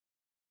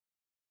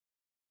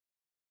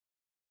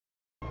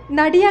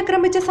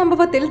നടിയാക്രമിച്ച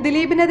സംഭവത്തിൽ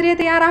ദിലീപിനെതിരെ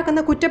തയ്യാറാക്കുന്ന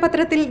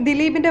കുറ്റപത്രത്തിൽ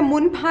ദിലീപിന്റെ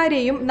മുൻ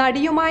ഭാര്യയും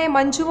നടിയുമായ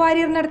മഞ്ജു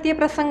വാര്യർ നടത്തിയ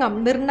പ്രസംഗം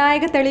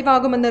നിർണായക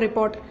തെളിവാകുമെന്ന്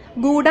റിപ്പോർട്ട്.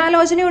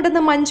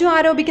 ഗൂഢാലോചനയുണ്ടെന്ന് മഞ്ജു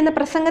ആരോപിക്കുന്ന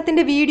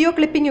പ്രസംഗത്തിന്റെ വീഡിയോ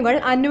ക്ലിപ്പിംഗുകൾ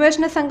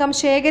അന്വേഷണ സംഘം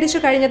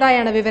ശേഖരിച്ചു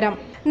കഴിഞ്ഞതായാണ് വിവരം.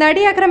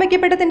 നടി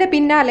ആക്രമിക്കപ്പെട്ടതിന്റെ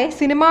പിന്നാലെ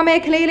സിനിമാ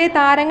മേഖലയിലെ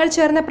താരങ്ങൾ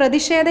ചേർന്ന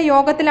പ്രതിഷേധ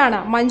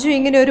യോഗത്തിലാണ് മഞ്ജു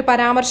ഇങ്ങനെ ഒരു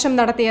പരാമർശം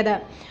നടത്തിയത്.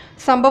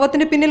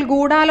 സംഭവത്തിന് പിന്നിൽ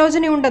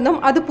ഗൂഢാലോചനയുണ്ടെന്നും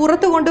അത്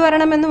പുറത്തു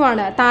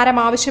കൊണ്ടുവരണമെന്നുമാണ് താരം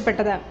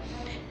ആവശ്യപ്പെട്ടത്.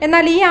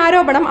 എന്നാൽ ഈ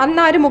ആരോപണം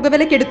അന്നാരും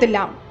മുഖവിലക്കെടുത്തില്ല.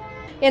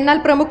 എന്നാൽ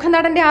പ്രമുഖ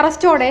നടന്റെ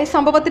അറസ്റ്റോടെ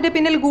സംഭവത്തിന്റെ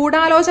പിന്നിൽ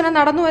ഗൂഢാലോചന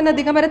നടന്നു എന്ന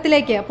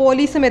നിഗമനത്തിലേക്ക്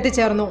പോലീസും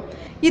എത്തിച്ചേർന്നു.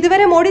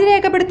 ഇതുവരെ മൊഴി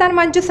രേഖപ്പെടുത്താൻ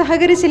മഞ്ജു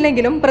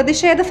സഹകരിച്ചില്ലെങ്കിലും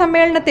പ്രതിഷേധ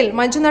സമ്മേളനത്തിൽ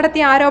മഞ്ജു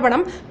നടത്തിയ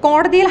ആരോപണം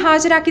കോടതിയിൽ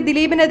ഹാജരാക്കി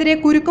ദിലീപിനെതിരെ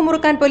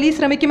കുരുക്കുമുറുക്കാൻ പോലീസ്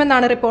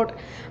ശ്രമിക്കുമെന്നാണ് റിപ്പോർട്ട്.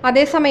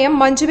 അതേസമയം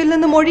മഞ്ജുവിൽ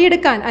നിന്ന്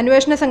മൊഴിയെടുക്കാൻ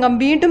അന്വേഷണ സംഘം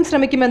വീണ്ടും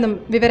ശ്രമിക്കുമെന്നും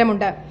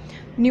വിവരമുണ്ട്.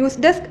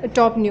 News desk,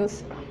 top news.